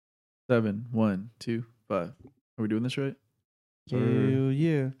7, 1, 2, 5. Are we doing this right? Hell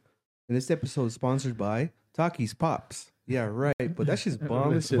yeah. And this episode is sponsored by Takis Pops. Yeah, right. But that's just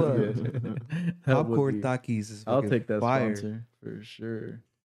bomb as That shit's fuck. good. That would Popcorn be- Takis is I'll fucking take that fire. sponsor for sure.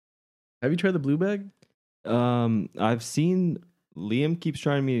 Have you tried the blue bag? I've seen Liam keeps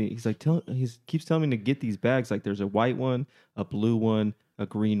trying me. He's like, keeps telling me to get these bags. Like, there's a white one, a blue one, a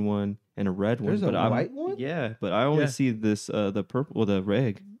green one, and a red one. There's a white one? Yeah, but I only Yeah. see this the purple, the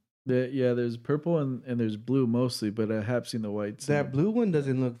reg. Yeah, there's purple and there's blue mostly, but I have seen the whites. That blue one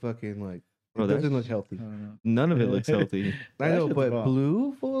doesn't look fucking like. Bro, It that's- doesn't look healthy. I don't know. None of it looks healthy. I That know, shit's but bomb.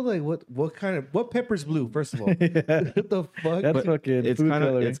 blue, fool? Like what kind of what pepper's blue? First of all, Yeah. what the fuck? That's But fucking It's food kind of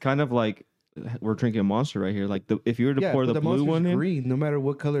coloring. it's kind of like we're drinking a Monster right here. Like if you were to pour but the blue Monster's one in, green, no matter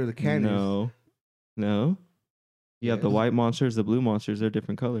what color the can is. no. You have the Yes. white Monsters, the blue Monsters. They're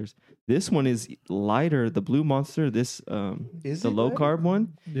different colors. This one is lighter. The blue Monster, Is the it low lighter? carb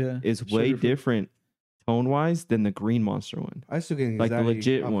one yeah, is way sugar-free. different tone wise than the green Monster one. I still get Like the anxiety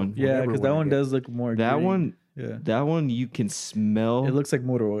legit off of one. Yeah, whatever because that I one get. does look more. That green. one, Yeah, that one you can smell. it looks like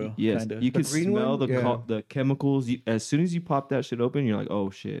motor oil. Yes, kinda. you can green smell one? the Yeah. the chemicals. As soon as you pop that shit open, you're like,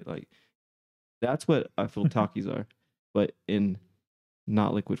 oh shit! Like that's what I feel Takis are, but in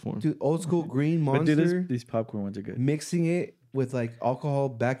not liquid form. Dude, old school green But dude, Monster. these popcorn ones are good. Mixing it with like alcohol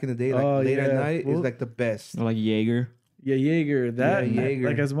back in the day, like Oh, late at yeah. night, Well- is like the best. Or like Jaeger. Yeah, Jaeger. That Yeah, Jaeger.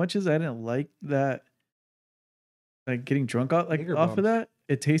 like as much as I didn't like that, like getting drunk off Jaeger off bombs. of that,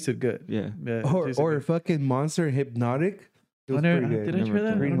 it tasted good. Yeah. Yeah, it Or tasted good. fucking Monster Hypnotic. It I was never- pretty good. did I Never try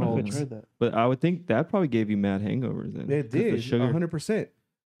that? I tried don't know if I Greenholmes. tried that. But I would think that probably gave you mad hangovers then. It 'cause the did, sugar. 100%.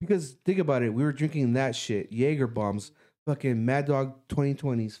 Because think about it, we were drinking that shit, Jaeger bombs, fucking Mad Dog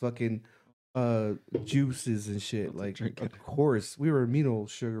 2020s, fucking juices and shit. Like, drink it. of course, we were Mino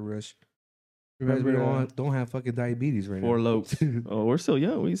sugar rush. Because Remember, we don't have fucking diabetes right Four now. lopes. Oh, we're still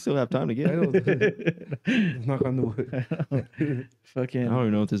young. We still have time to get I it. know. Knock on the wood. I Fucking. don't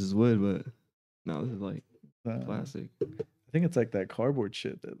even know if this is wood, but no, this is like uh, plastic. I think it's like that cardboard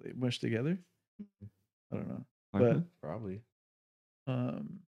shit that they mush together. I don't know. Like But- that? Probably.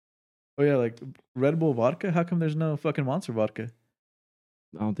 Oh yeah, like Red Bull vodka. How come there's no fucking Monster vodka?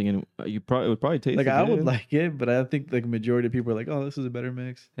 I don't think it would probably taste Like I would good. like it, but I think like majority of people are like, oh, this is a better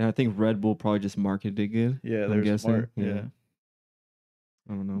mix. And I think Red Bull probably just marketed it good. Yeah, I'm they're guessing. smart. Yeah. Yeah,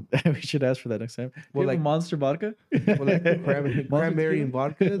 I don't know. we should ask for that next time. Well, Well, like like- Monster vodka. Well, like Monster cranberry tequila? and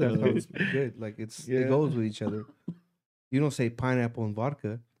vodka, that Yeah. sounds good. Like Yeah. it goes with each other. You don't say pineapple and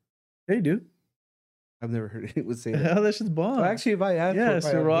vodka. Hey, dude. I've never heard it would say that. Hell, that shit's bomb. Well, actually, if I ask Yeah, for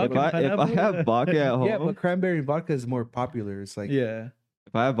Ciroc pineapple- If I pineapple? have vodka at home, yeah, but cranberry and vodka is more popular. It's like yeah.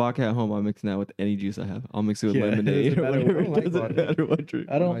 if I have vodka at home, I'm mixing that with any juice I have. I'll mix it with Yeah, it lemonade doesn't or matter whatever. what- It doesn't vodka. matter what drink.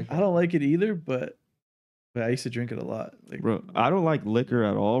 I don't. like I don't like it either, but I used to drink it a lot. Like, Bro, I don't like liquor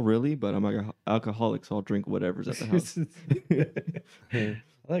at all, really, but I'm like an alcoholic, so I'll drink whatever's at the house. I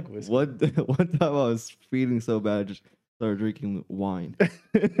like whiskey. one time I was feeling so bad, I just started drinking wine. what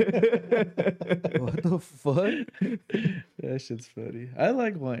the fuck? That shit's funny. I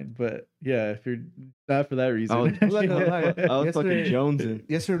like wine, but yeah, if you're not for that reason, I was, I'm not gonna lie. I was fucking Yesterday- jonesing.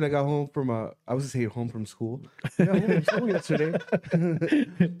 Yesterday, when I got home from I was gonna say home from school. I got home from school yesterday. home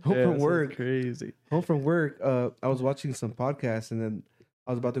Yeah, from sounds work. crazy. Home from work. I was watching some podcasts, and then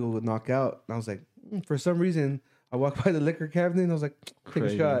I was about to go knock out, and I was like, for some reason, I walked by the liquor cabinet, and I was like, take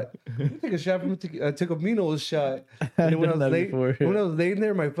Crazy. a shot. Take a shot from I took a Mino's shot. I've And when I done was that late, before. when I was laying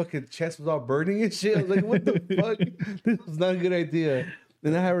there, my fucking chest was all burning and shit. I was like, what the fuck? This was not a good idea.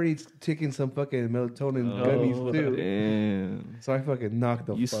 And I had already taken some fucking melatonin gummies too. Damn. So I fucking knocked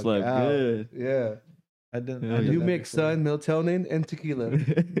the You fuck slept out. good. Yeah. I didn't. Hell I yeah. did You that mix before. sun, melatonin, and tequila.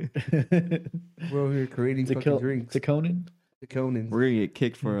 We're over here creating fucking Tequila, drinks. Teconin. The Conans. We're gonna get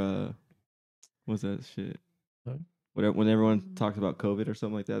kicked for what's that shit? What? When everyone talks about COVID or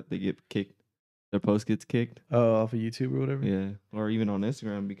something like that, they get kicked. Their post gets kicked. Oh, off of YouTube or whatever. Yeah, or even on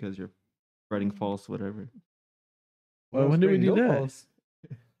Instagram because you're spreading false whatever. Well, when did we do that? False.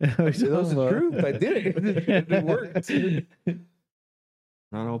 That was the truth. I did it. It worked.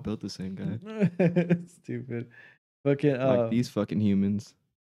 Not all built the same, guy. Stupid. Fucking. Like these fucking humans.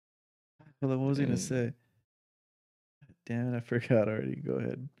 Hold on, what was I gonna Dang. say? Damn it, I forgot already. Go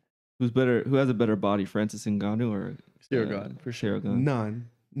ahead. Who's better? Who has a better body, Francis Ngannou or Stereogon, for sure. Stereogon?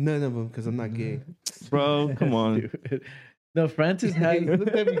 None of them, because I'm not gay. Bro, come on. Stupid. No, Francis has. He looked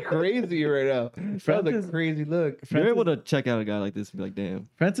at me crazy right now. That was Francis- a crazy look. You're able to check out a guy like this and be like, damn.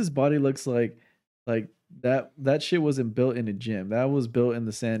 Francis' body looks like that shit wasn't built in a gym. That was built in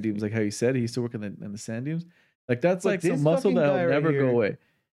the sand dunes, like how you said he used to work in the sand dunes. Like that's But like this some muscle fucking guy that'll right never here- go away.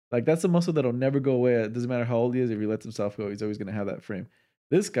 Like that's a muscle that'll never go away. It doesn't matter how old he is. If he lets himself go, he's always gonna have that frame.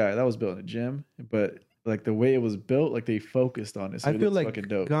 This guy that was built in a gym, but like the way it was built, like they focused on it. So I it feel looks like fucking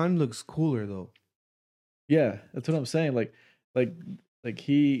dope. Gun looks cooler though. Yeah, that's what I'm saying. Like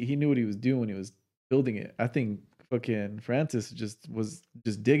he knew what he was doing when he was building it. I think fucking Francis was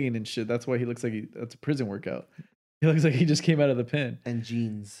just digging and shit. That's why he looks like that's a prison workout. He looks like he just came out of the pen. And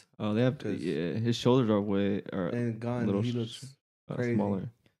jeans. Oh, they have 'Cause- yeah. His shoulders are way or And Gun, little he looks crazy. smaller.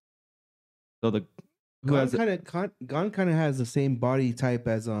 So the who has Gun kind of has the same body type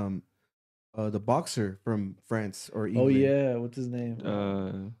as the boxer from France or Oh England. yeah, what's his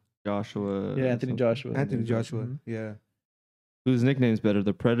name? Joshua? yeah, Anthony something. Joshua. Anthony Joshua. Mhm. Yeah. Whose nickname's better,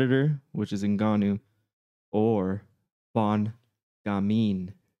 the Predator, which is Ngannou, or Von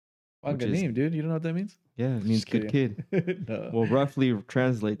Gamin? Which is- Ganeem, dude. You don't know what that means? Yeah, it means Just good kid. kidding. No. Well, roughly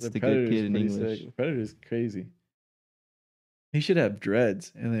translates to good kid in English. The Predator's crazy. He should have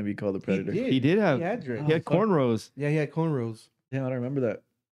dreads and then be called the Predator. did. He did have He had dreads. he had Oh, fuck. cornrows. Yeah, he had cornrows. Damn, I don't remember that.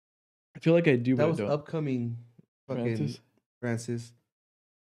 I feel like I do, but That I was don't. upcoming fucking Francis? Francis.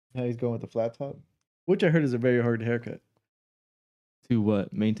 How he's going with the flat top, which I heard is a very hard haircut, To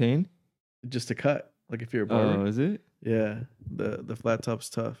what? Maintain? just to cut. Like if you're a Oh, barber, is it? yeah, the flat top's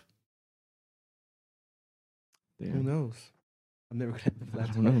tough. Who Damn. knows? I'm never gonna have the flat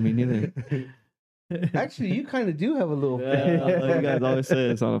I don't know, me neither. Actually, you kind of do have a little. Yeah, you guys always say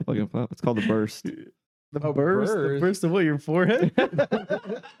it's on a fucking flap. It's called the burst. The A burst, the burst? burst of what? Your forehead?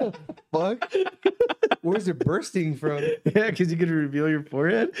 Fuck. Where's it bursting from? Yeah, because you can reveal your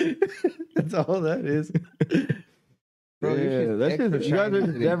forehead. That's all that is. Bro, your shit's that's extra just, you guys are shiny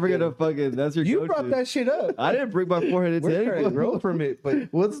just today, never kid. gonna fucking. That's your. You go-to. brought that shit up. I didn't bring my forehead into We're trying to anything. grow from it, but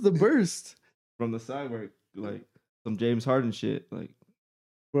What's the burst, From the side where like some James Harden shit. Like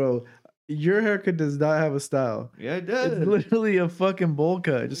bro? Your haircut does not have a style. yeah, it It's does. literally a fucking bowl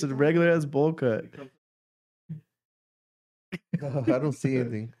cut, just a regular ass bowl cut. I don't see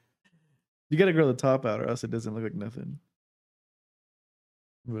anything. You gotta grow the top out, or else it doesn't look like nothing.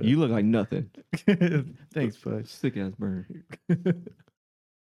 But- You look like nothing. Thanks, bud. Sick ass burner.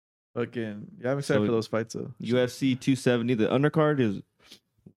 Fucking, yeah, I'm excited So- for those fights though. UFC 270. The undercard is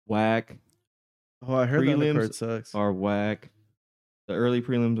whack. Oh, I heard the prelims undercard sucks. Are whack. The early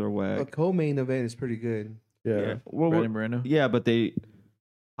prelims are A whack. co-main event is pretty good. Yeah, Well, Brandon Moreno. yeah, but they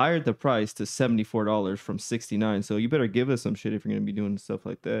hired the price to $74 from $69. So you better give us some shit if you're gonna be doing stuff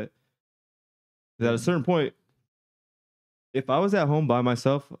like that. 'Cause at a certain point, if I was at home by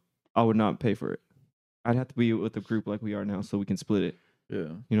myself, I would not pay for it. I'd have to be with a group like we are now, so we can split it.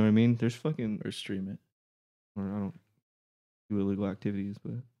 Yeah, You know what I mean? There's fucking. or stream it. Or I don't do illegal activities,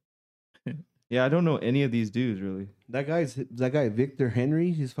 but yeah, I don't know any of these dudes really. That guy Victor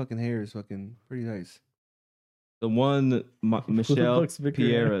Henry. His fucking hair is fucking pretty nice. The one Michelle fuck's Victor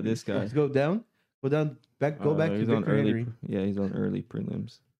Piera, Henry? this guy. Let's go down. Back. Go back to he's Victor on early. Henry. Yeah, he's on early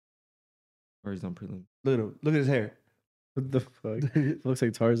prelims, or he's on prelims. Look at him. Look at his hair. What the fuck? It looks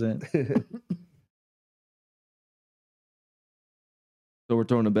like Tarzan. So we're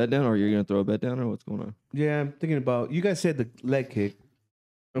throwing a bet down, or you're gonna throw a bet down, or what's going on? Yeah, I'm thinking about. You guys said the leg kick.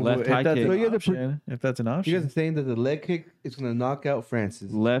 Left if high that's kick. an So you have to option, if that's an You option, guys are saying that the leg kick is gonna knock out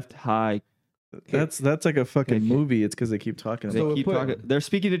Francis. Left high. that's like a fucking Kick. movie. It's because they keep talking They about. So keep put- talking. They're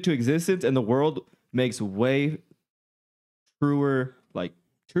speaking it to existence, and the world makes way truer. Like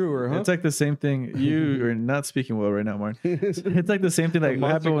Truer, huh? It's like the same thing. You are not speaking well right now, Martin. It's like the same thing that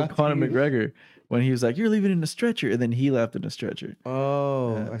monster happened with got Conor you. McGregor when he was like, "You're leaving in a stretcher," and then he left in a stretcher.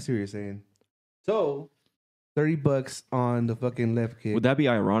 Oh, Yeah. I see what you're saying. So, $30 on the fucking left kick, would that be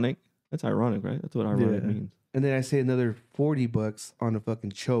ironic? That's ironic, right? That's what ironic Yeah. means. and then I say another $40 on the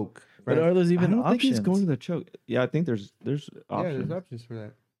fucking choke. But are those I even don't options? think he's going to the choke. Yeah, I think there's yeah, options. there's options for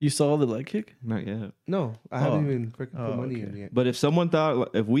that. You saw the leg kick? Not yet. No, I Oh. haven't even freaking Oh, put money in okay. yet. But if someone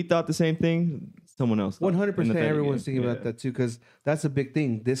thought, if we thought the same thing, someone else. thought in the 100%, betting everyone's game. thinking about that too, because that's a big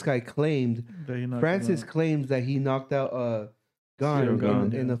thing. This guy claimed, That he knocked him Francis out? claims that he knocked out Cyril Gane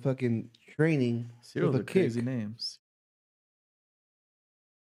Gane, in yeah. the fucking training Cyril's with are a crazy kick. names.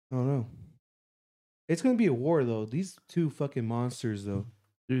 I don't know. It's gonna be a war though. These two fucking monsters though.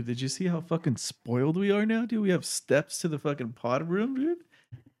 Dude, did you see how fucking spoiled we are now, dude? We have steps to the fucking pod room, dude.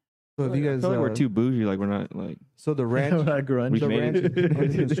 So if you I guys, feel like we're too bougie. Like we're not like. so the ranch, We're not grunge. We the made ranch it. is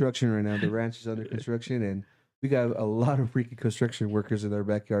under construction right now. The ranch is under construction, and we got a lot of freaking construction workers in our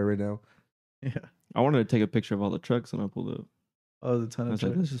backyard right now. Yeah. I wanted to take a picture of all the trucks when I pulled up. Oh, there's a ton I of was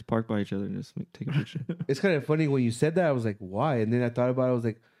like, trucks. let's just park by each other and just take a picture. It's kind of funny when you said that. I was like, why? And then I thought about it. I was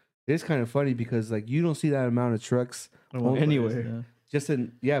like, it's kind of funny because like you don't see that amount of trucks Anywhere. just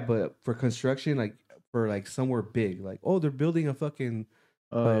in but for construction, like for like somewhere big, like oh they're building a fucking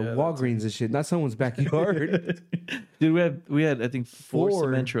that Walgreens and shit, not someone's backyard. Dude, we had I think four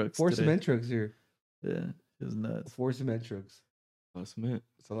cement trucks. Four today. cement trucks here. Yeah, it was nuts. 4 cement trucks. Oh, cement.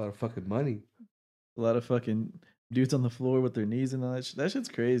 It's a lot of fucking money. A lot of fucking dudes on the floor with their knees and all that shit. That shit's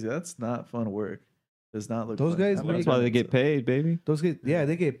crazy. That's not fun work. Does not look Those fun. guys I've make- That's done why they it, get so paid, baby. Those get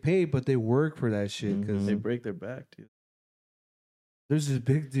they get paid, but they work for that shit because They break their back, dude. there's this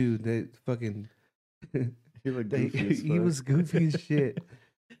big dude that fucking He looked They- goofy as he fuck. was goofy as shit.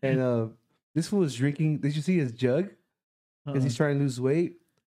 And this fool was drinking. Did you see his jug? Because he's trying to lose weight.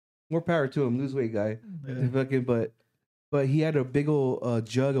 More power to him, lose weight guy. Yeah. Fucking, but he had a big old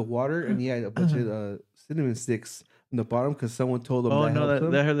jug of water, and he had a bunch of cinnamon sticks in the bottom because someone told him. Oh that no, helps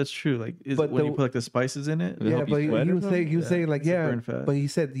him. I heard that's true. Like, But when the- you put like the spices in it, Does it Yeah, help you but sweat he or was something? saying like, it's to yeah, burn fat. but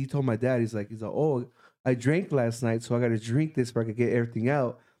he told my dad, he's like, oh, I drank last night, so I got to drink this so I could get everything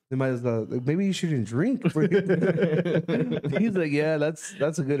out. They might as well, like, maybe you shouldn't drink. He's like, yeah,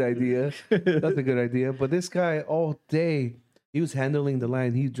 that's a good idea. That's a good idea. But this guy all day, he was handling the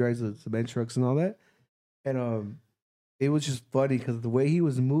line. He drives the cement trucks and all that, and it was just funny because the way he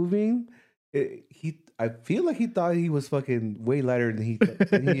was moving, I feel like he thought he was fucking way lighter than he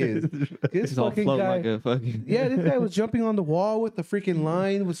is. This He's all fucking floating guy, like a fucking. yeah, this guy was jumping on the wall with the freaking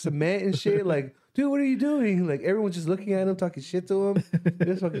line with cement and shit. Like, dude, what are you doing? Like, everyone's just looking at him, talking shit to him. It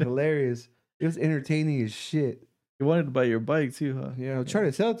was fucking hilarious. It was entertaining as shit. You wanted to buy your bike too, huh? Yeah, I'm trying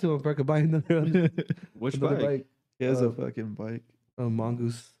to sell it to him if I could buy another Which another bike? bike. He has Uh, a fucking bike. A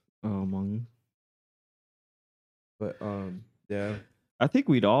mongoose. Oh, Mongoose. But yeah, I think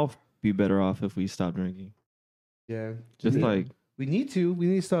we'd all be better off if we stopped drinking. yeah. Just we, like we need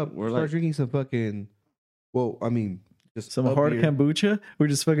to start We're like- drinking some fucking. Well, I mean, just Some a hard beer. kombucha. We're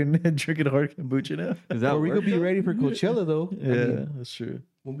just fucking drinking hard kombucha now. is that Or we could worth be it? ready for Coachella though. I Yeah, mean, that's true.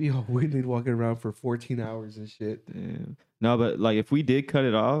 we'll be all winded walking around for 14 hours and shit. Damn. No, but like if we did cut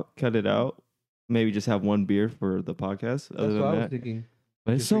it out, maybe just have one beer for the podcast. That's Other what I than was that, thinking.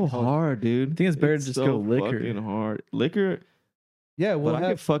 but it's Just so drink hard. hard, dude. I think it's better to just go liquor. Fucking hard. Liquor. Yeah, we'll I could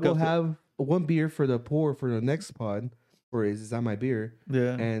have fuck we'll up the- have one beer for the pour for the next pod. For is that my beer?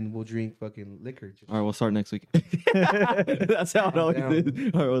 Yeah. And we'll drink fucking liquor. Just- All right, we'll start next week. That's how it always Down.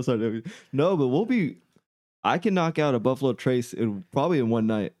 is. All right, we'll start next week. No, but we'll be. I can knock out a Buffalo Trace probably in one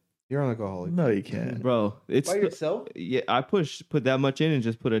night, You're an alcoholic. No, you can't. bro. It's By yourself? yeah. I put that much in and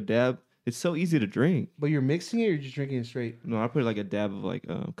just put a dab. It's so easy to drink. But you're mixing it or you're just drinking it straight? No, I put like a dab of like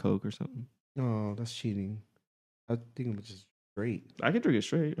Coke or something. No, that's cheating. I think it was just straight. I can drink it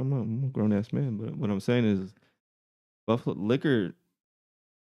straight. I'm a grown ass man, but what I'm saying is, Buffalo liquor.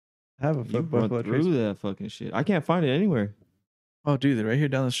 Have a You fuck run Buffalo through Trace. that fucking shit. I can't find it anywhere. Oh, dude, they're right here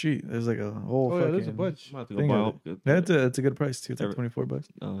down the street. There's like a whole Oh, yeah, fucking. there's a bunch. I'm about to go Thing buy of all- That's a good price too. It's like Every- $24.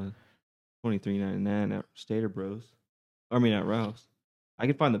 $23.99 at Stater Bros. I mean at Ralph's. I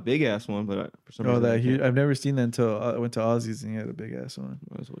could find the big ass one, but for some Oh, reason I that huge! can't. I've never seen that until I went to Ozzy's and he had a big ass one.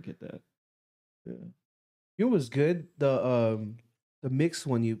 Might as well get that. Yeah. You know what's good? The mixed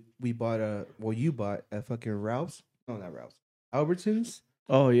one you bought at fucking Ralph's. No, not Ralph's. Albertsons.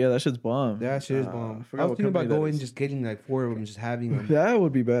 Oh yeah, that shit's bomb. That shit is I bomb. forgot I was what thinking about company that going is. just getting like 4 of them, just having them. That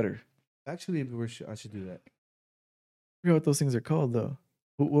would be better. Actually, I should do that. I forgot what those things are called though.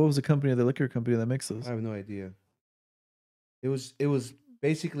 What was the company, the liquor company that makes those? I have no idea. It was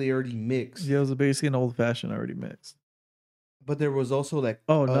basically already mixed, Yeah, it was basically an old fashioned already mixed. but there was also like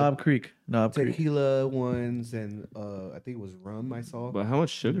Oh, Knob Creek. Knob Creek. tequila ones and I think it was rum. I saw. But how much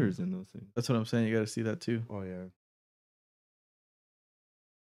sugar is in those things? That's what I'm saying. You got to see that too. Oh yeah.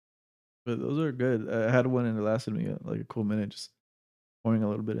 But those are good. I had one and it lasted me like a cool minute, just pouring a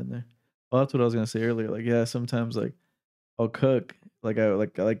little bit in there. Well, that's what I was gonna say earlier. Like, yeah, sometimes like I'll cook. I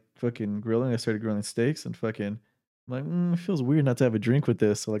like fucking grilling. I started grilling steaks and fucking. I'm like, it feels weird not to have a drink with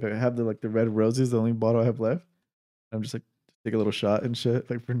this. So like, I have the Red Roses, the only bottle I have left. I'm just like take a little shot and shit,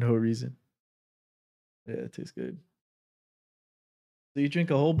 like for no reason. Yeah, it tastes good. So you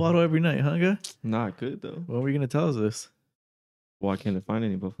drink a whole bottle every night, huh, guy? Not good though. When were you gonna tell us this? Well, I can't find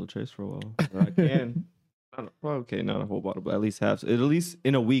any Buffalo Trace for a while. Or I can. Well, okay, not a whole bottle, but at least half. At least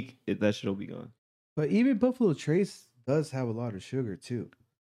in a week, that shit'll be gone. But even Buffalo Trace does have a lot of sugar too.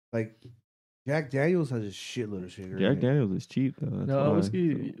 Like Jack Daniels has a shitload of sugar. in Jack it. Daniels is cheap though. That's No why.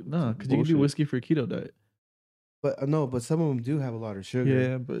 whiskey. No, because you can do Bullshit. whiskey for a keto diet. But no, but some of them do have a lot of sugar.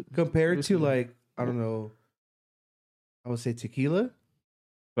 Yeah, but Compared Whiskey. to like I don't know, I would say tequila.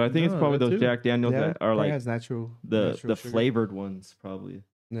 But I think it's No, probably that those too. Jack Daniels that are like has natural the natural sugar. flavored ones, probably.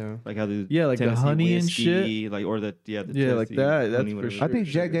 No, Like how the Yeah, like the Tennessee honey and whiskey, like or the Yeah, like Tennessee that, that's honey, for whatever. sure. I think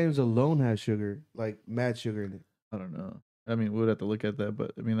Jack sugar. Daniels alone has sugar, like mad sugar in it. I don't know. I mean, we would have to look at that,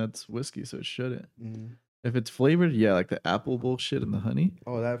 but I mean that's whiskey, so it shouldn't. Mm. If it's flavored, yeah, like the apple bullshit and the honey.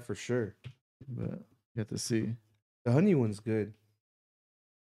 Oh, that for sure. But you have to see. The honey one's good.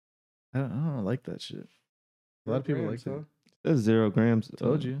 I don't like that shit. A lot of people like that. That's 0 grams.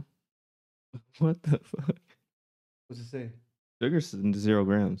 Told you. What the fuck? What's it say? Sugar's 0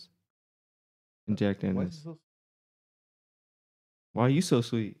 grams. In Jack Why Daniels. is it so Why are you so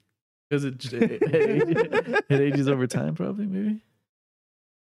sweet? Because it ages over time, probably, maybe.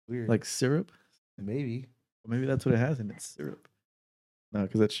 weird? Like syrup. maybe. Maybe that's what it has, and it's syrup. No,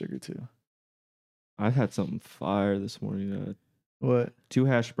 because that's sugar too. I had something fire this morning. What? 2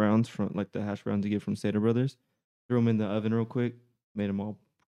 hash browns from like the hash browns you get from Stater Brothers. Threw them in the oven real quick. Made them all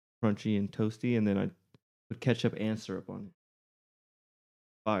crunchy and toasty, and then I put ketchup and syrup on it.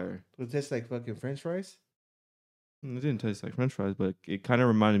 Fire. It tastes like fucking French fries. It didn't taste like French fries, but it kind of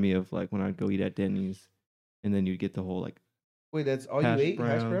reminded me of like when I'd go eat at Denny's, and then you'd get the whole like Wait, that's all Hash you ate?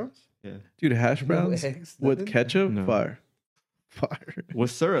 Hash browns. browns? yeah Dude, hash No browns eggs, with nothing? ketchup? No. Fire. Fire.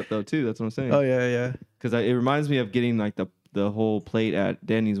 with syrup though too. That's what I'm saying. Oh, yeah, yeah. Because it reminds me of getting like the whole plate at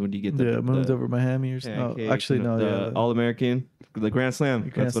Denny's when you get the Yeah, moved the over Miami or something. Oh, pancakes actually, and no. the Yeah. All American, the Grand Slam. The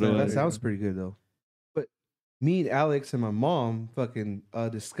Grand That's what it Slam. That was. sounds pretty good though. But me and Alex and my mom fucking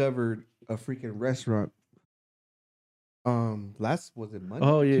discovered a freaking restaurant. Last was it Monday?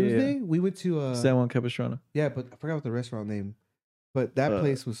 Oh, yeah, yeah. Tuesday? We went to San Juan Capistrano. yeah, but I forgot what the restaurant name. But that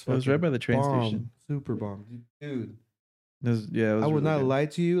place was It fucking was right by the train bomb, station. super bomb, dude. It was, yeah, it was I would really not good. lie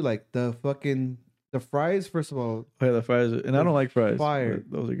to you. Like the fries, first of all, Oh, yeah, the fries. And I don't like fries. Fire.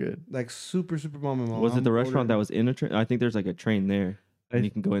 But those are good. like super bomb. And my Was it mom the restaurant that ordered- was in a train? I think there's like a train there, and I-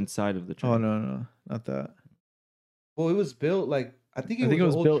 you can go inside of the train. Oh, no. Not that. Well, it was built like I think I think it an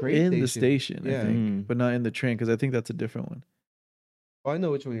was old built train in the station, Yeah. I think, Mm. but not in the train because I think that's a different one. Oh, I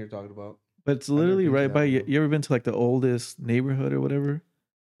know which one you're talking about. But it's never literally been to right that by. one, You, though. you ever been to like the oldest neighborhood or whatever?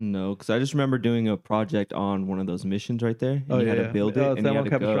 No, because I just remember doing a project on one of those missions right there. And Oh, you had yeah, to yeah. build Oh, it, and San you Juan had to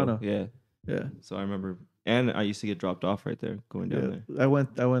go. Capistrano. Yeah, Yeah, so I remember, and I used to get dropped off right there, going down yeah. there.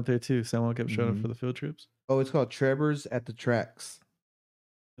 I went there too. San Juan Capistrano Mhm. for the field trips. Oh, it's called Trevor's at the Tracks.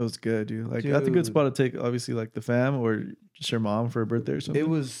 That was good, dude. Like that's a good Dude. spot to take, obviously, like the fam or just your mom for a birthday or something. It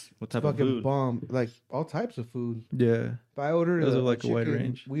was What type of fucking food? bomb, like all types of food. Yeah, But I ordered Those a, are like a wide chicken-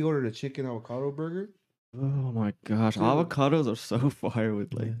 range. We ordered a chicken avocado burger. Oh my gosh, Dude. avocados are so fire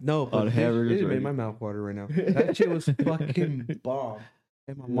with like. Yeah. No, On but hamburgers, it made right? my mouth water right now. That shit was fucking bomb.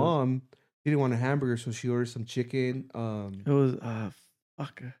 And my mom didn't want a hamburger, so she ordered some chicken. it was.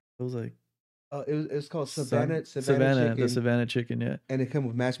 Fuck. It was like It's called Savannah Savannah chicken, the Savannah chicken. Yeah, and it came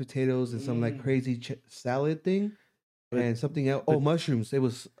with mashed potatoes and some like crazy salad thing, But- and something else. but- Oh, mushrooms. It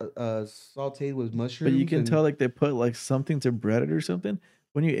was sautéed with mushrooms. but you can and tell like they put like something to bread it or something.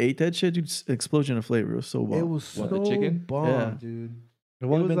 When you ate that shit, dude, explosion of flavor. It was so bomb. it was What, so the chicken? bomb, Yeah. dude. I've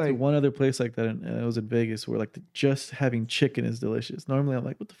only was been to like- one other place like that, and it was in Vegas, where like just having chicken is delicious. Normally, I'm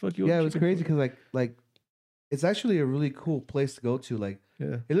like, what the fuck? You Yeah, want it was chicken crazy for? because like it's actually a really cool place to go to. Like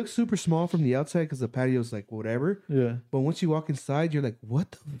Yeah, it looks super small from the outside because the patio's like whatever, yeah, but once you walk inside, you're like,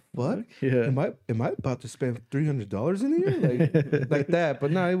 what the fuck? yeah. Am I about to spend $300 in here? Like that?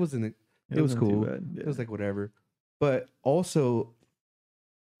 But no, it wasn't. It was wasn't too cool. bad, It was like whatever. But also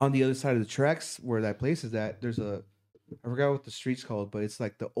on the other side of the tracks where that place is at, there's I forgot what the street's called, but it's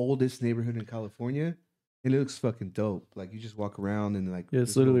like the oldest neighborhood in California. And it looks fucking dope. Like you just walk around and like yeah,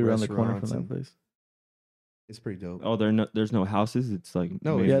 it's there's little literally around the corner from restaurants that and place. It's pretty dope. Oh, there's no houses. It's like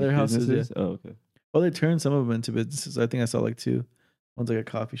No, mainly yeah, they're houses, yeah. businesses? Oh, okay. Well, they turned some of them into businesses. I think I saw like two. One's like a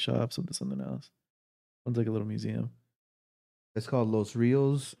coffee shop, something else. One's like a little museum. It's called Los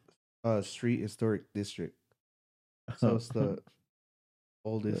Rios Street Historic District. So it's the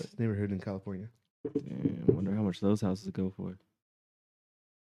oldest neighborhood in California. Damn, I wonder how much those houses go for.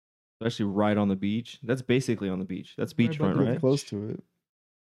 Especially right on the beach. That's basically on the beach. That's Right beachfront, by the right? close to it.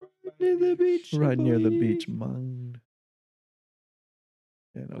 Near the beach. Right near the boy. beach, man.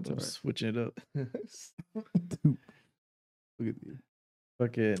 Yeah, no, That's I'm alright. switching it up. Look at you.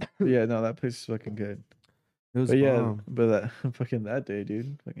 Fucking yeah, no, that place is fucking good. It was But yeah, bomb. but that fucking that day,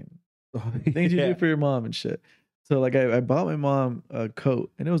 dude, fucking Oh, things you yeah. do for your mom and shit. So like I bought my mom a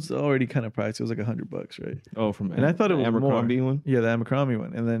coat and it was already kind of pricey. It was like $100, right? Oh, from And I thought it was more. Abercrombie one. Yeah, the Abercrombie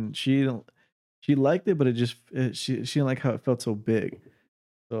one. And then she liked it, but she didn't like how it felt so big.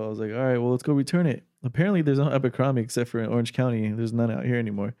 So I was like, all right, well, let's go return it. Apparently, there's no Abercrombie except for in Orange County. There's none out here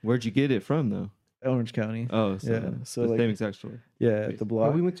anymore. Where'd you get it from, though? Orange County. Oh, so, Yeah, so the like- same exact store. Yeah, at the Oh,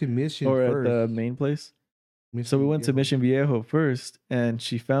 block we went to Mission or first. at the main place. Mission So we went to Viejo. Mission Viejo first, and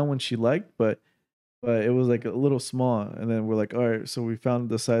she found one she liked, but it was like a little small. And then we're like, all right, so we found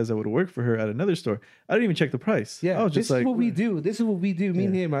the size that would work for her at another store. I didn't even check the price. Yeah, I was this just like, is what we do. This is what we do. Me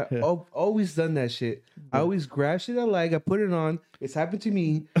and Yeah, him, yeah. I've always done that shit. I always grab shit I like. I put it on. It's happened to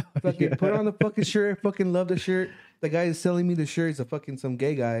me. Fucking put on the fucking shirt. Fucking love the shirt. The guy is selling me the shirt. He's a fucking some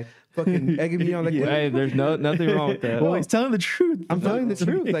gay guy. Fucking egging me on like, Yeah. what the Hey, fuck there's nothing wrong with that. Well, he's telling the truth. I'm telling the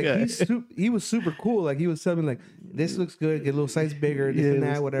truth. Like Yeah. he was super cool. Like he was telling me like, this looks good. Get a little size bigger. This and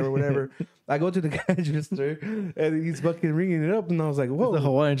Yeah. that. Whatever. I go to the cash register and he's fucking ringing it up, and I was like, whoa. the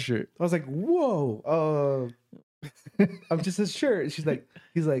Hawaiian shirt. I was like, whoa. I'm just a shirt.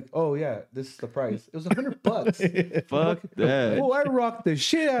 He's like, oh yeah, this is the price. It was $100. Fuck that. Oh, I rocked the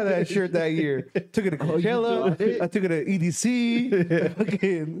shit out of that shirt that year. Took it to Coachella. I took it to EDC. I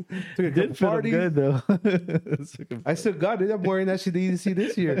fucking took it to Did fit him parties. good though. It's like I still got it. I'm wearing that shit to EDC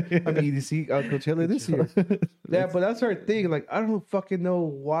this year. I mean EDC Coachella this year. Yeah, but that's our thing. Like I don't fucking know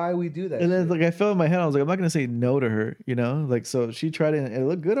why we do that. And then shit. like I felt in my head, I was like, I'm not gonna say no to her, you know? Like so she tried it and it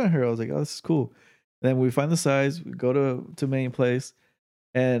looked good on her. I was like, oh, this is cool. And then we find the size, we go to main place,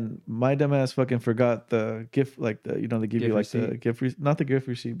 and my dumbass fucking forgot the gift, like they give you like the not the gift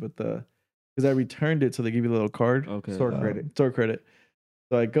receipt, but because I returned it, so they give you a little card. Okay. Store credit. Store credit.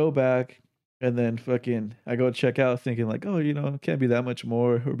 So I go back and then fucking I go check out thinking like, oh, it can't be that much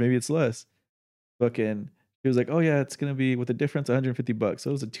more, or maybe it's less. Fucking he was like, oh yeah, it's gonna be with the difference $150.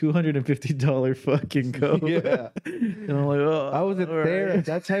 So it was a $250 fucking code. Yeah. And I'm like, oh, I wasn't all there right. at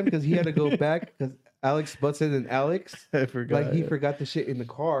that time because he had to go back because Alex Butson and Alex I forgot. like he forgot the shit in the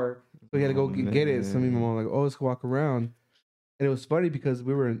car, so he had to go get it. So me and my mom like, oh, let's walk around, and it was funny because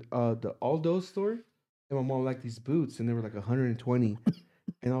we were in the Aldo store, and my mom liked these boots, and they were like 120,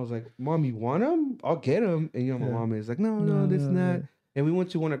 and I was like, Mom, you want them? I'll get them. And my Yeah. mom is like, no, this and that, and we went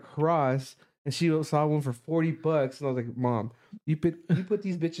to one across, and she saw one for $40, and I was like, Mom, you put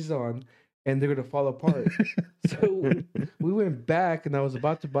these bitches on, and they're gonna fall apart. So we went back, and I was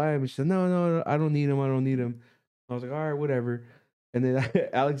about to buy them. And she said, "No, I don't need them. I don't need them." I was like, "All right, whatever." And then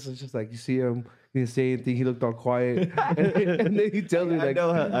Alex was just like, "You see him? He didn't say anything. He looked all quiet." And then he tells me I like,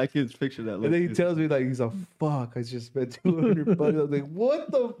 know how I can picture that. and then he tells me like, he's like, "Fuck! I just spent $200." I was like,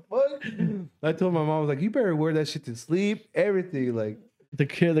 "What the fuck?" I told my mom, I was like, "You better wear that shit to sleep. Everything like." The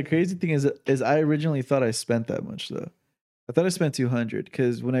crazy thing is I originally thought I spent that much though. I thought I spent 200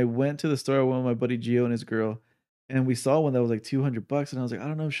 because when I went to the store, I went with my buddy Gio and his girl, and we saw one that was like $200, and I was like, I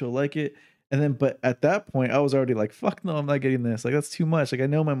don't know if she'll like it. And then, but at that point, I was already like, fuck no, I'm not getting this. Like that's too much. Like I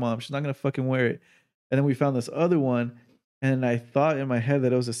know my mom, she's not gonna fucking wear it. And then we found this other one, and I thought in my head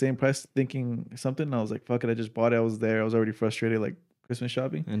that it was the same price, thinking something. And I was like, fuck it, I just bought it. I was there. I was already frustrated, like Christmas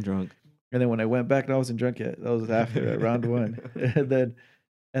shopping. And drunk. And then when I went back, I wasn't drunk yet. That was after round one.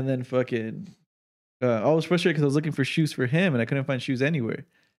 And then fucking, I was frustrated because I was looking for shoes for him and I couldn't find shoes anywhere.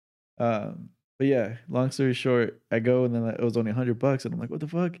 But yeah, long story short, I go and then it was only $100, and I'm like, what the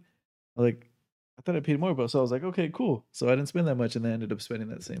fuck? Like, I thought I paid more, but so I was like, okay, cool. So I didn't spend that much, and then I ended up spending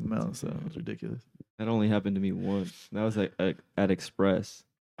that same amount. So it was ridiculous. That only happened to me once. That was at Express.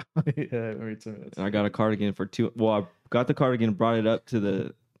 Yeah, I remember you telling me that. And I got a cardigan for $2. Well, I got the cardigan, brought it up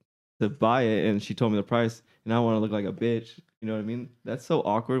to buy it, and she told me the price, and I want to look like a bitch. You know what I mean? That's so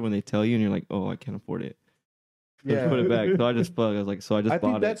awkward when they tell you, and you're like, oh, I can't afford it. Yeah. Put it back. So I just fuck. I was like, so I just I bought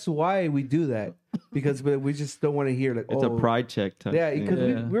think it. that's why we do that because we just don't want to hear like, It's a pride check type Yeah, thing.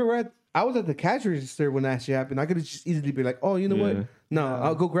 because we were at. I was at the cash register when that shit happened. I could have just easily be like, "Oh, you know Yeah. what? No,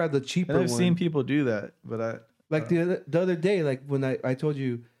 I'll go grab the cheaper And I've one." seen people do that, but Like the other day, like when I told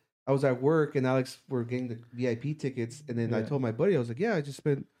you I was at work and Alex were getting the VIP tickets, and then I Yeah. told my buddy I was like, "Yeah, I just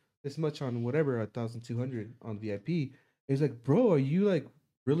spent this much on whatever 1,200 on VIP." And he's like, "Bro, are you like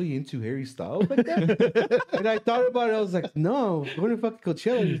really into Harry Styles like that?" And I thought about it. I was like, "No, we're going to fucking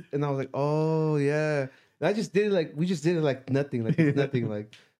Coachella," and I was like, "Oh yeah." And I just did it like we just did it like nothing, like it's nothing.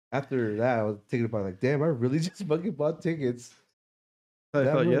 Like after that, I was thinking about like, damn, I really just fucking bought tickets. I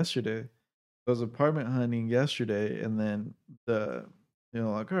That felt much. yesterday. I was apartment hunting yesterday, and then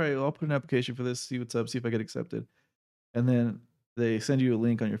like, all right, well, I'll put an application for this, see what's up, see if I get accepted. And then they send you a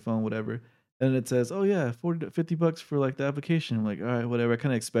link on your phone, whatever. And it says, oh yeah, $40 to $50 for like the application. I'm like, all right, whatever. I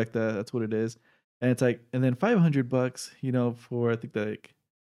kind of expect that. That's what it is. And it's like, and then $500, for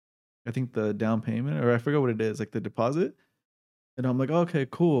I think the down payment, or I forgot what it is, like the deposit. And I'm like, okay,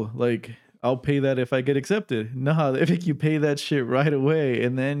 cool. Like, I'll pay that if I get accepted. Nah, they make you pay that shit right away,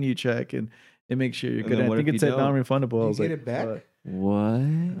 and then you check and make sure you're And good. then I what think if it you said don't? non-refundable. I You was get like, it back? fuck. What?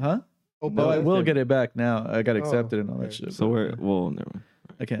 Huh? Oh, No, I but will get it back now. I got Oh, accepted and all okay. that shit. So but we're never mind.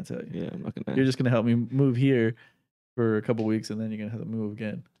 I can't tell you. Yeah, I'm not gonna. You're just gonna help me move here for a couple weeks, and then you're gonna have to move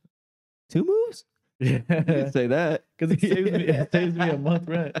again. 2 moves? Yeah, You didn't say that. because it saves me a month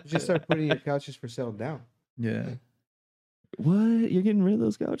rent. just start putting your couches for sale down. Yeah, What? You're getting rid of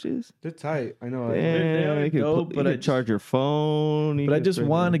those couches? They're tight. I know. they are you could, dope, you but could I just- charge your phone. But I just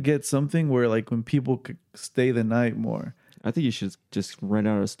want to get something where like when people could stay the night more. I think you should just rent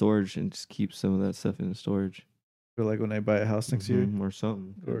out a storage and just keep some of that stuff in storage. Or like when I buy a house next year. Or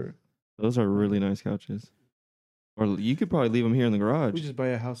something. Or Those are really nice couches. Or you could probably leave them here in the garage. We just buy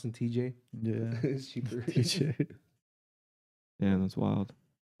a house in TJ. yeah. It's cheaper. TJ. Yeah, that's wild.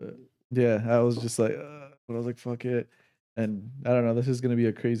 Yeah, I was just like, but I was like, fuck it. And I don't know, this is gonna be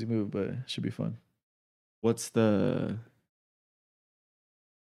a crazy move, but it should be fun. What's the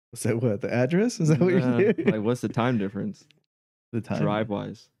What's that? What the address? Is that what you're saying? like? What's the time difference? The time Drive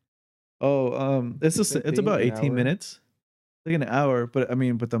wise. Oh, it's just it's 15, about an 18 hour. minutes, like an hour. But I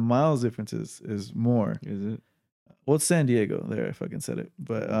mean, but the miles difference is more. Is it? Well, it's San Diego. There, I fucking said it.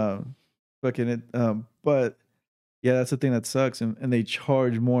 But fucking it. But yeah, that's the thing that sucks. And they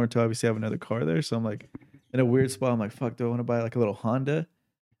charge more to obviously have another car there. So I'm like in a weird spot. I'm like, fuck, do I want to buy like a little Honda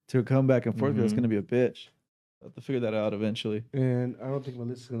to come back and forth? 'Cause It's Mhm. gonna be a bitch. I'll have to figure that out eventually. And I don't think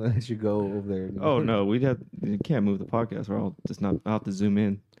Melissa's gonna let you go over there. Oh no, you can't move the podcast, or I'll have to zoom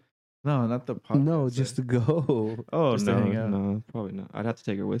in. No, not the podcast. No, just to go. Oh Just to hang out. no, probably not. I'd have to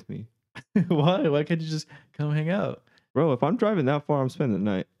take her with me, Why? Why can't you just come hang out? bro. If I'm driving that far, I'm spending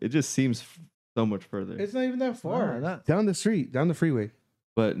the night. It just seems so much further. It's not even that far. Nah, not- Down the street, down the freeway.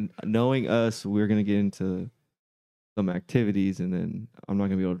 But knowing us, we're gonna get into some activities, and then I'm not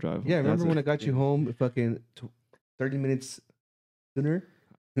gonna be able to drive. Yeah, remember That's when a- I got you home fucking 30 minutes sooner?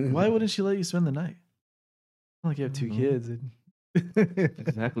 Why wouldn't she let you spend the night? Not like you have two Mhm. kids. And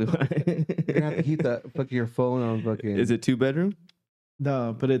Exactly why. You're gonna have to keep that fucking your phone on fucking. Is it 2-bedroom?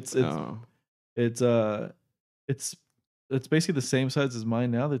 No, but it's Oh. it's basically the same size as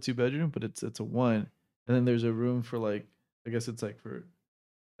mine now, the 2-bedroom, but it's a one, and then there's a room for like I guess it's like for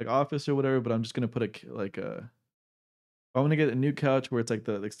like office or whatever. But I'm just gonna put I'm gonna get a new couch where it's like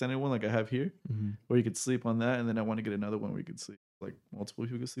the extended one like I have here, Mhm. where you could sleep on that, and then I want to get another one where you could sleep like multiple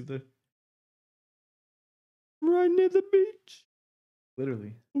people could sleep there. Right near the beach,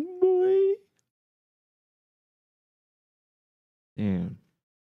 Literally. boy. Damn,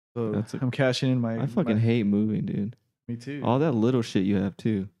 So That's a- I'm cashing in my. I fucking hate moving, dude. Me too. All that little shit you have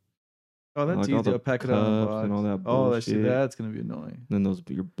too. Oh, that's like all easy. the I'll pack it out in a cups box. and all that Oh, I see. bullshit. That's gonna be annoying. Then those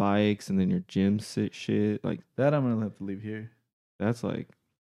your bikes, and then your gym shit. Like That I'm gonna have to leave here. that's like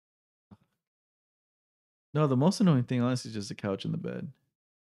No, the most annoying thing, honestly, is just the couch and the bed.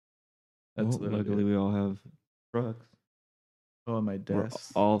 That's well, literally luckily it. we all have trucks. Oh, and my We're-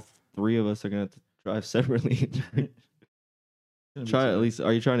 desk. all three of us are gonna have to drive separately. It's gonna be Try too at bad. least.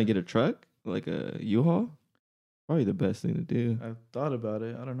 Are you trying to get a truck like a U-Haul? Probably the best thing to do. I've thought about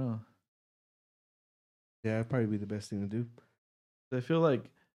it. I don't know. Yeah, that'd probably be the best thing to do. I feel like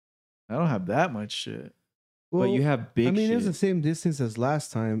I don't have that much shit. But you have big. I mean, shit. it was the same distance as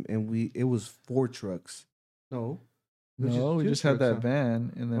last time, and it was 4 trucks. No, it was No, we two just had trucks, that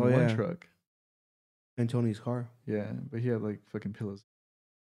van and then Oh, one yeah. truck. and Tony's car. Yeah, but he had like fucking pillows.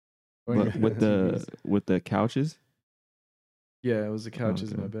 But with the couches. yeah, it was the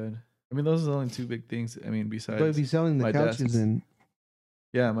couches and my okay. bed. I mean, those are the only two big things. I mean, But if besides, he's selling the my couches, desks. then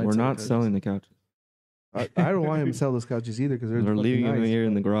yeah, my We're two not couches. selling the couches. I don't want him to sell those couches either because they're We're fucking leaving them nice. here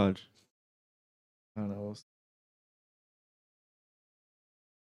in the garage. I don't know.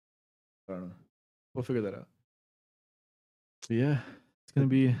 I don't know. We'll figure that out. But yeah, it's gonna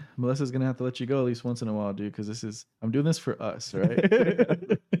be Melissa's gonna have to let you go at least once in a while, dude. Because I'm doing this for us,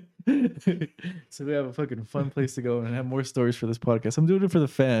 right? So we have a fucking fun place to go and have more stories for this podcast. I'm doing it for the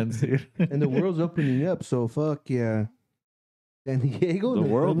fans, dude. And the world's opening up, so fuck yeah. San Diego, The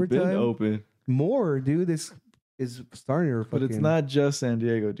world's been summertime, open. more, dude. This is starting to But it's not just San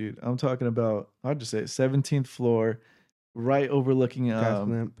Diego, dude. I'm talking about I'll just say it, 17th floor, right overlooking gas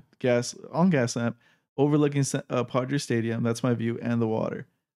lamp. Gaslamp, overlooking Padres Stadium. That's my view and the water.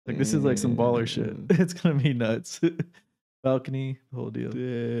 Like this is like some baller shit. Damn. It's gonna be nuts. Balcony, the whole deal.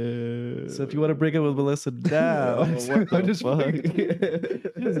 So if you want to break up with Melissa now, Oh, what the I'm just fuck? fucking-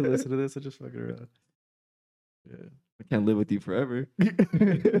 She doesn't listen to this. I just fucking around. Yeah. I can't live with you forever.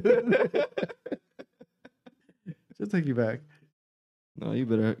 She'll take you back. No, you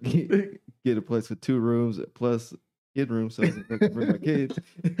better get a place with 2 rooms plus kid room so I can bring my kids.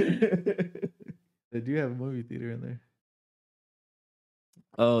 They do have a movie theater in there.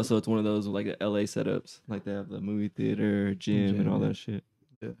 Oh, so it's one of those like the LA setups. Like they have the movie theater, gym, and all yeah. that shit.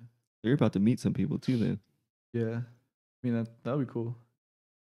 Yeah. You're about to meet some people too then. Yeah. I mean, that'd be cool.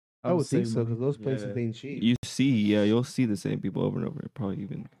 I would think save so money. because those places Yeah. ain't cheap. You'll see the same people over and over. Probably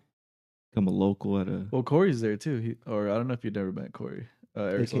even become a local at a. Well, Corey's there too. Or I don't know if you've never met Corey.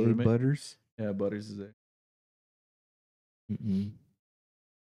 Eric's old AKA roommate. Butters. Yeah, Butters is there. Mm-mm.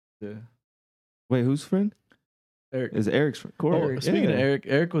 Yeah. Wait, whose friend? Eric. Is Eric's friend? Corey. Oh, speaking of Eric.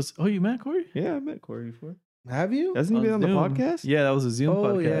 Eric was. Oh, you met Corey? Yeah, I met Corey before. Have you? Hasn't he been on the Zoom. podcast? Yeah, that was a Zoom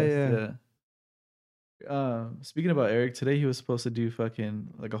Oh, yeah, podcast. Yeah. Speaking about Eric, today he was supposed to do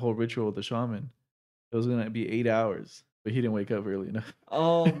fucking like a whole ritual with the shaman. It was gonna be 8 hours, but he didn't wake up early enough.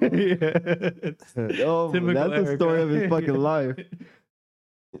 Oh, yeah. oh, Typical that's the Eric, story huh? of his fucking life.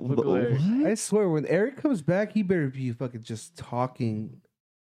 Typical Eric. What? I swear, when Eric comes back, he better be fucking just talking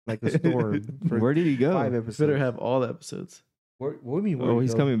like a storm for Where did he go? 5 episodes. Better have all the episodes. What do you mean? Oh,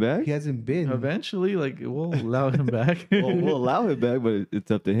 he's coming back. He hasn't been. Eventually, like we'll allow him back. Well, we'll allow him back, but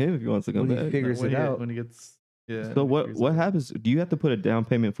it's up to him if he wants to come When he back. figures when it he, out. when he gets. Yeah. So when he figures what it out. happens? Do you have to put a down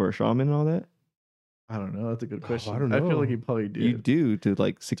payment for a shaman and all that? I don't know. That's a good question. I don't I feel know. like he probably did. You do to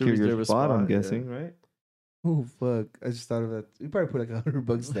like secure your reserve a spot, I'm spot, yeah. guessing, right? Oh fuck! I just thought of that. You probably put like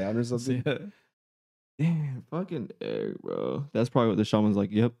 $100 down or something. Yeah. Damn, fucking Eric, bro. That's probably what the shaman's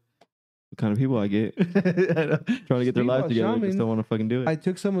like. Yep. What kind of people I get? I know. Trying to get their Speaking life about together, shaman, just don't want to fucking do it. I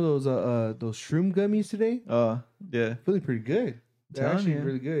took some of those shroom gummies today. Yeah. Feeling pretty good. They're Telling actually you.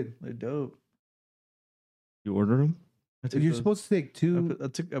 really good. They're dope. You ordered them? I took You're those- supposed to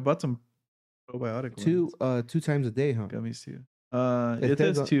take I bought some probiotic ones. 2 times a day, huh? Gummies too. It It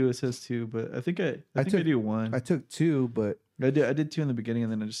says says on- 2. It says 2, but I think I I think I took- do 1. I took 2, but I did 2 in the beginning,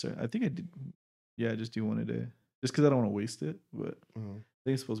 and then I just started. I think I did. Yeah, I just do 1 a day, just because I don't want to waste it. But I think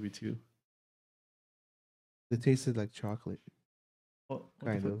it's supposed to be 2. they tasted like chocolate. Oh, what the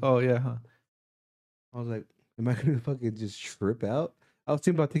Kind fuck? of. Oh yeah, huh? I was like, am I gonna fucking just trip out? I was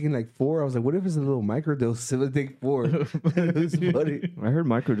thinking about taking like 4. I was like, what if it's a little microdose? So let's take 4. It was funny. I heard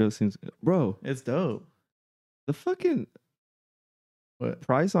microdosing. Bro, It's dope. the fucking What?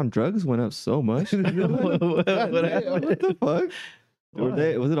 price on drugs went up so much. What happened? What the fuck?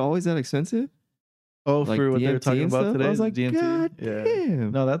 Why? Was it always that expensive? Oh, Like for what they were DMT talking and about stuff? today. I was like, DMT. God Yeah.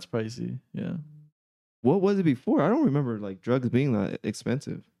 damn. No, that's pricey. Yeah. What was it before? I don't remember like drugs being that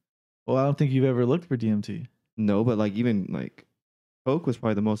expensive. Well, I don't think you've ever looked for DMT. No, but like even like coke was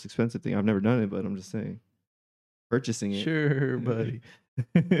probably the most expensive thing. I've never done it, but I'm just saying. Purchasing it. Sure, buddy.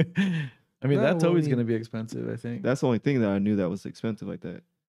 I mean, No, that's well, always I mean- going to be expensive, I think. That's the only thing that I knew that was expensive like that.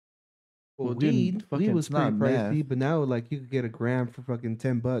 Well, Well, dude, weed fucking- was it's not pretty meth. pricey, but now like you could get a gram for fucking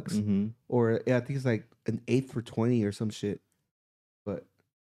 $10, Mm-hmm. or yeah, I think it's like an eighth for 20 or some shit. But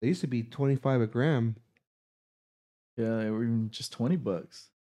they used to be 25 a gram. Yeah, or even just $20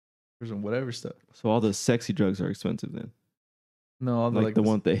 or some whatever stuff. So all the sexy drugs are expensive then. No, all the, Like the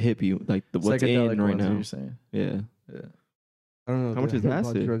one that hip you, like the what's psychedelic in right ones that now. you're saying. Yeah. Yeah. I don't know. How much is I haven't bought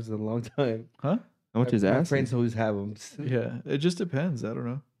acid? drugs in a long time. Huh? How much is My acid? friends always have them. Yeah, it just depends. I don't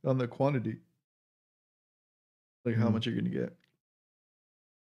know on the quantity, like how Hmm. much you're gonna get.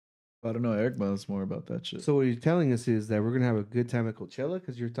 I don't know. Eric knows more about that shit. So what you're telling us is that we're gonna have a good time at Coachella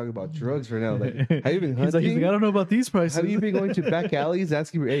because you're talking about drugs right now. Like, have you been he's like, hunting? I don't know about these prices. Have you been going to back alleys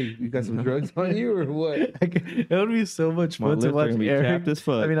asking, "Hey, you got some drugs on you or what?" It would be so much My fun lips to are watch gonna be Eric. chapped as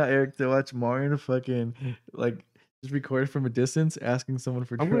fuck. I mean, not Eric, to watch Marin fucking like just record from a distance, asking someone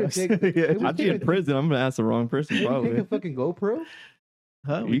for I'm gonna drugs. take- yeah, we I'd be in take a- prison. I'm gonna ask the wrong person Can we probably. take a fucking GoPro?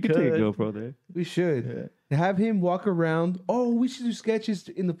 huh? We You could take a could. GoPro there. We should. Yeah. Have him walk around. Oh, we should do sketches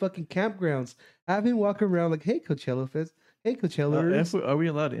in the fucking campgrounds. Have him walk around like, "Hey, Coachella Fest. Hey, Coachella." Are we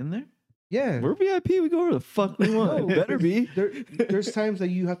allowed in there? Yeah. We're VIP. We go where the fuck we want. No, Better be. There's times that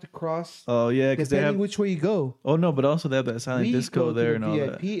you have to cross Oh yeah, because they depending have. which way you go. Oh no, but also they have that silent We disco go to there the and all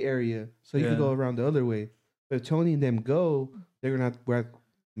VIP that. area, so you Yeah. can go around the other way. But if Tony and them go, they're gonna have to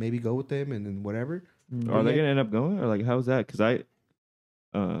maybe go with them and then whatever. Mm. Are they Yeah. gonna end up going or like how's that? Because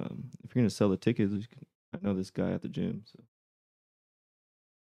if you're gonna sell the tickets, I know this guy at the gym. So.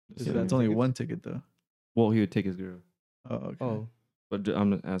 So that's only one ticket though. Well, he would take his girl, Oh okay. Oh, but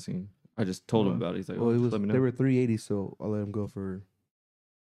I'm not asking. I just told him Oh. about it. He's like, well, "Oh, it just was let me know." they were 380, so I'll let him go for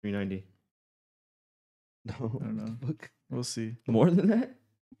 $390. no. I don't know. Fuck. We'll see. More than that?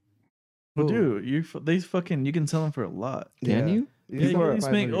 Well, Cool. dude, they fucking you can sell them for a lot. Can Yeah. you? You Yeah, can you go can for at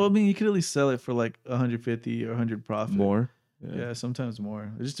least make. 500. Well, I mean, you could at least sell it for like 150 or 100 profit. More? Yeah, sometimes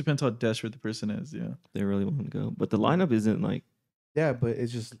more. It just depends how desperate the person is. Yeah. They really want to go, but the lineup isn't like. Yeah, but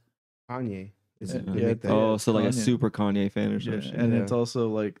it's just Kanye. Is it? Yeah, They yeah, make that. Oh, so like a Kanye. super Kanye fan or Yeah, some shit. and Yeah. it's also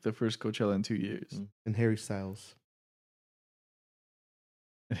like the first Coachella in 2 years. Mm. And Harry Styles.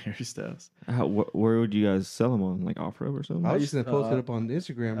 And Harry Styles. Where would you guys sell them on? Like off road or something? I was just gonna post uh, it up on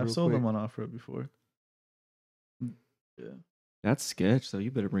Instagram. I've real sold quick. them on off road before. Yeah. That's sketch. So you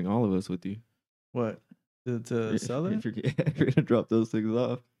better bring all of us with you. What? To sell it? If if you're gonna drop those things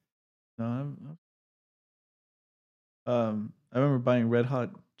off. No, I remember buying Red Hot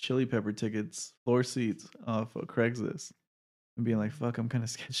Chili Pepper tickets, floor seats off of Craigslist. and being like, "Fuck, I'm kind of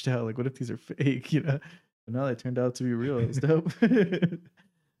sketched out. Like, what if these are fake?" You know. But now they turned out to be real. It's dope.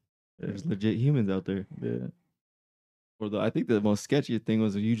 There's legit humans out there. Yeah. Or I think the most sketchy thing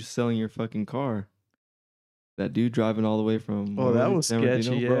was you just selling your fucking car. That dude driving all the way from. Oh, where that he? was San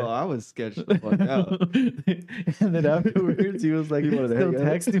Bernardino? sketchy, Bro, yeah. I was sketched the fuck out. And then afterwards, he was like, He wanted to still hang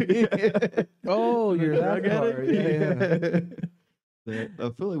out. texting me. Oh, you're that Drug car. addict? Yeah. I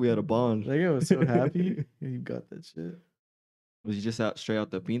feel like we had a bond. Like, I was so happy you got that shit. Was you just out straight out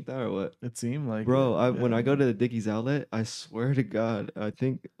the Pinta or what? It seemed like Bro, it, when yeah. I go to the Dickies outlet, I swear to God, I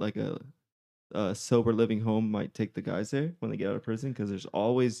think like a sober living home might take the guys there when they get out of prison because there's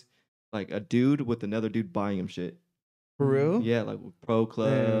always like a dude with another dude buying him shit. For real? Yeah, like with pro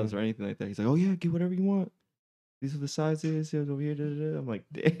clubs or anything like that. He's like, oh yeah, get whatever you want. These are the sizes. Here's over here. Da, da, da. I'm like,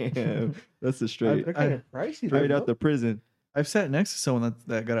 damn, that's the straight, They're kind of pricey. straight though. out the prison. I've sat next to someone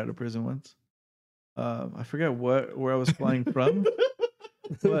that got out of prison once. I forget where I was flying from.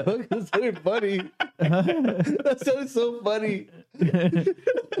 What? That sounded funny. That sounded so funny.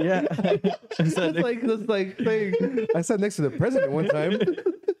 Yeah. That's like saying I sat next to the president one time.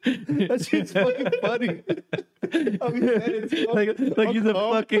 That shit's fucking funny. Like he's a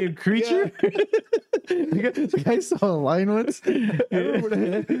fucking creature. The guy saw a line once. I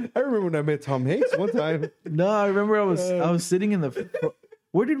remember when I met Tom Hanks one time. No, I remember I was sitting in the.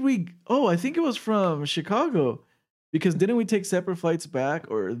 Where did we? Oh, I think it was from Chicago, because didn't we take separate flights back,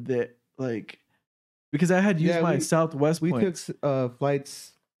 or that like? Because I had used Yeah, my we- Southwest We points. took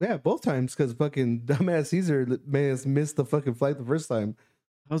flights, both times because fucking dumbass Caesar missed the fucking flight the first time.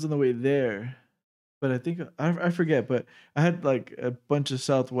 I was on the way there, but I think I forget. But I had like a bunch of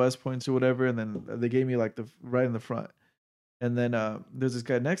Southwest points or whatever, and then they gave me like the right in the front. And then there's this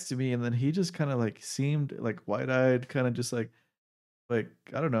guy next to me, and then he just kind of like seemed like wide-eyed, kind of just like I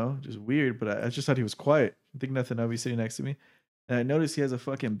don't know, just weird. But I just thought he was quiet. I think nothing of. He's sitting next to me, and I noticed he has a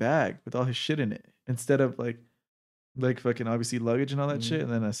fucking bag with all his shit in it instead of like fucking obviously luggage and all that shit.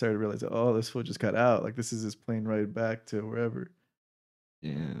 And then I started realizing, oh, this fool just got out. Like this is his plane ride back to wherever.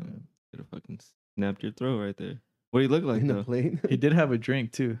 Damn, could have fucking snapped your throat right there. What do you look like In the though? plane. He did have a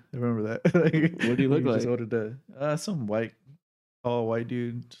drink too. I remember that. Like, What do you look Just like? ordered some tall white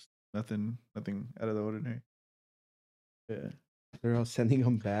dude. Just nothing out of the ordinary. Yeah. They're all sending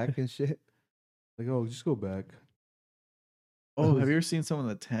him back and shit. Like, oh, just go back. Oh, have you ever seen someone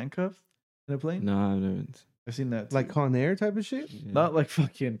that's handcuffed in a plane? No, I never. I've seen that. Like too. Con Air type of shit? Yeah. Not like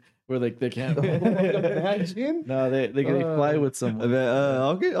fucking where like they can't. Imagine? No, they fly with I someone. bet,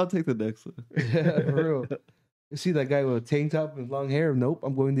 I'll take the next one. Yeah, for real. You see that guy with a tank top and long hair? Nope,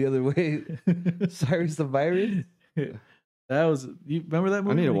 I'm going the other way. Cyrus the Virus? That was you remember that I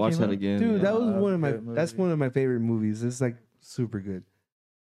movie? need to when it watch came that out? again. Dude, that was Yeah, one of my good that's movie. one of my favorite movies. It's like super good.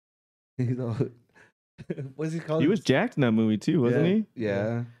 You know, what's he called? He was jacked in that movie too, wasn't Yeah. he?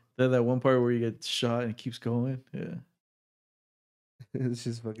 Yeah. That one part where he gets shot and it keeps going. Yeah. It's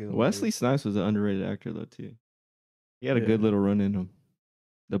just fucking Wesley Snipes was an underrated actor though too. He had a Yeah. good little run in him.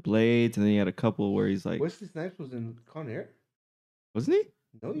 The Blades, and then he had a couple where he's like, Wesley Snipes was in Con Air? wasn't he?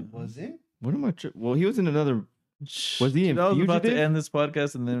 No, he wasn't. What am I? Well, he was in another. Was he in I was about to Fugitive? end this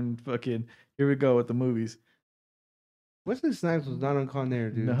podcast and then fucking here we go with the movies. Wesley Snipes was not on Con Air,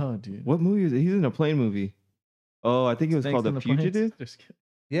 dude. No, dude. What movie is it? He's in a plane movie. Oh, I think it was Snakes called in The planes? Fugitive. Just kidding.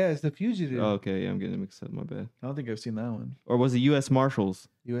 Yeah, it's The Fugitive. Oh, okay, yeah, I'm getting it mixed up. My bad. I don't think I've seen that one. Or was it U.S. Marshals?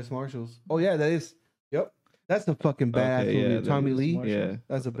 U.S. Marshals. Oh yeah, that is. Yep, that's the fucking badass Okay, yeah, movie. that Tommy is Lee. Marshals. Yeah,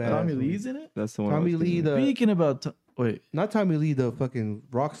 That's a badass. Tommy movie. Lee's in it? that's the one. I Tommy was Lee, thinking of. the Speaking about wait, not Tommy Lee, the fucking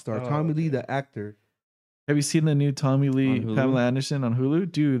rock star. Oh, Tommy Lee, okay. the actor. have you seen the new Tommy Lee, On Hulu? Pamela Anderson on Hulu?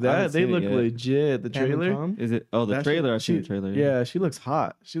 Dude, I haven't that they seen it look yet. legit. The Pam and trailer. Tom? Is it? Oh, the That trailer. shit- I've seen the she- trailer. Yeah, she looks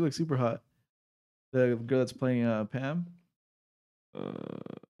hot. She looks super hot. The girl that's playing Pam.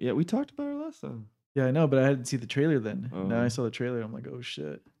 Yeah, we talked about her last time. Yeah, I know, but I hadn't seen the trailer then. Now I Oh. saw the trailer. I'm like, oh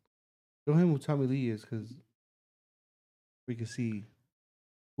shit. Show him who Tommy Lee is, because we can see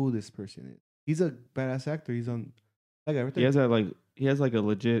who this person is. He's a badass actor. He's on that guy right there. He has that like. He has like a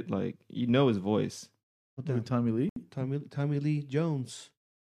legit like. You know his voice. What With the- Tommy Lee. Tommy Lee Jones.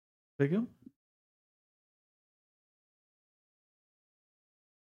 Pick him.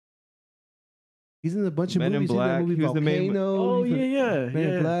 He's in a bunch of Men in movies. He's in that Black. movie He was the main- Volcano. Oh He's in- yeah, Men in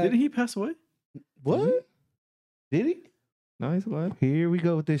yeah. Black. Didn't he pass away? What? Did he? No, he's alive. Here we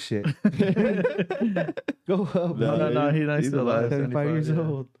go with this shit. Go up. No, he's he's still alive. 75 years 75,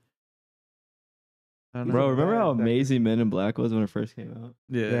 yeah. old. I don't know. Bro, remember how badass actor. amazing Men in Black was when it first came out?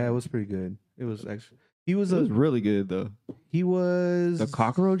 Yeah, it was pretty good. It was actually. He was It was a. really good though. He was. The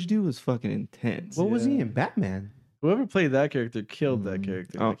cockroach dude was fucking intense. What was he Yeah. in Batman? Whoever played that character killed that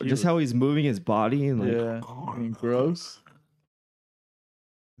character. Oh, Like, he just was- how he's moving his body and like yeah, I mean, gross.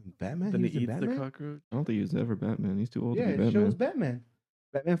 Batman? Then he He's in eats the Batman? cockroach. I don't think he was ever Batman. He's too old Yeah, to be it shows Batman. Batman.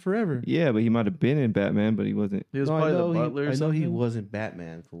 Batman Forever. Yeah, but he might have been in Batman, but he wasn't. He was No, I probably the know butler or I know something. he wasn't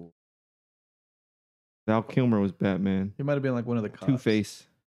Batman. Fool. Val Kilmer was Batman. He might have been like one of the cops. Two-Face.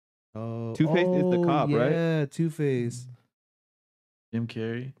 Oh, Two-Face is the cop, right? Yeah, Two-Face. Jim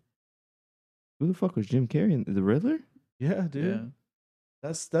Carrey. Who the fuck was Jim Carrey? The Riddler? Yeah, dude. Yeah.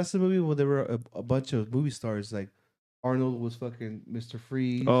 That's the movie where there were a bunch of movie stars. Like Arnold was fucking Mr.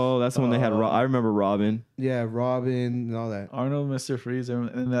 Freeze. Oh, that's the one they had. I remember Robin. Yeah, Robin and all that. Arnold, Mr. Freeze,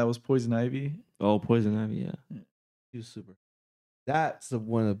 and that was Poison Ivy. Oh, Poison Ivy. Yeah. He was super. That's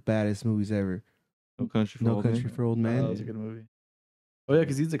one of the baddest movies ever. No Country for No Old Country Men. for Old That Men. was a good movie. Oh yeah,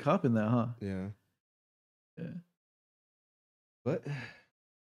 because he's a cop in that, huh? Yeah. Yeah. But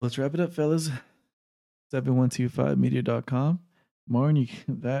Let's wrap it up, fellas. 7125media.com. Martin,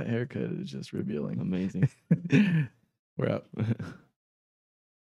 that haircut is just revealing. Amazing. We're out.